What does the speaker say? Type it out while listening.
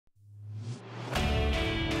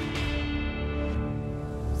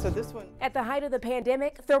So this one. At the height of the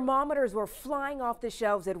pandemic, thermometers were flying off the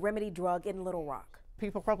shelves at Remedy Drug in Little Rock.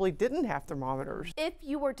 People probably didn't have thermometers. If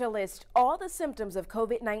you were to list all the symptoms of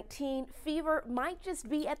COVID-19, fever might just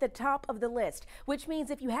be at the top of the list, which means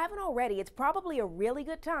if you haven't already, it's probably a really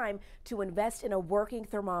good time to invest in a working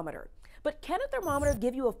thermometer. But can a thermometer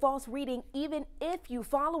give you a false reading even if you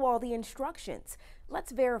follow all the instructions?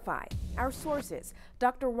 Let's verify. Our sources: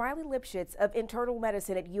 Dr. Riley Lipschitz of Internal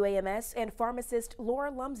Medicine at UAMS and pharmacist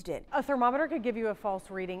Laura Lumsden. A thermometer could give you a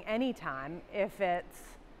false reading anytime if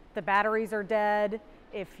the batteries are dead,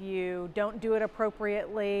 if you don't do it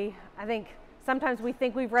appropriately. I think sometimes we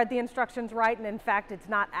think we've read the instructions right, and in fact it's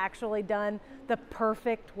not actually done the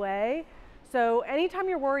perfect way. So anytime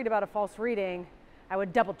you're worried about a false reading, I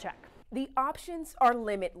would double check. The options are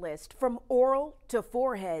limitless, from oral to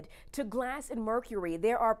forehead to glass and mercury.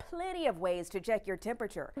 There are plenty of ways to check your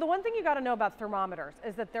temperature. The one thing you got to know about thermometers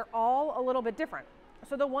is that they're all a little bit different.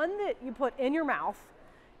 So the one that you put in your mouth,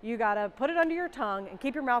 you got to put it under your tongue and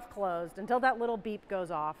keep your mouth closed until that little beep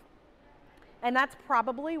goes off. And that's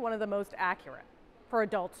probably one of the most accurate for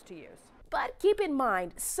adults to use. But keep in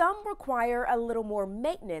mind, some require a little more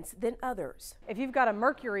maintenance than others. If you've got a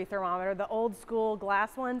mercury thermometer, the old school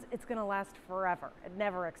glass ones, it's going to last forever. It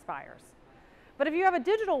never expires. But if you have a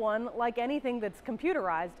digital one, like anything that's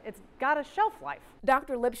computerized, it's got a shelf life.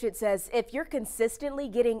 Dr. Lipschitz says if you're consistently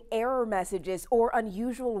getting error messages or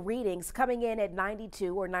unusual readings coming in at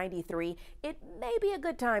 92 or 93, it may be a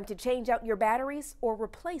good time to change out your batteries or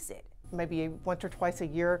replace it. Maybe once or twice a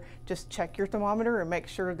year, just check your thermometer and make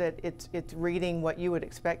sure that it's reading what you would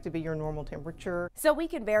expect to be your normal temperature. So we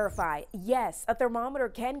can verify, yes, a thermometer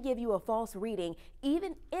can give you a false reading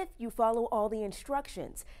even if you follow all the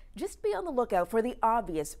instructions. Just be on the lookout for the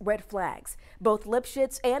obvious red flags. Both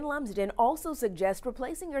Lipschitz and Lumsden also suggest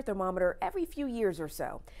replacing your thermometer every few years or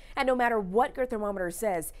so. And no matter what your thermometer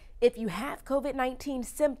says, if you have COVID-19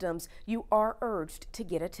 symptoms, you are urged to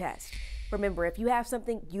get a test. Remember, if you have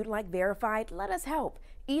something you'd like verified, let us help.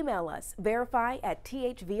 Email us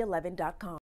verify@thv11.com.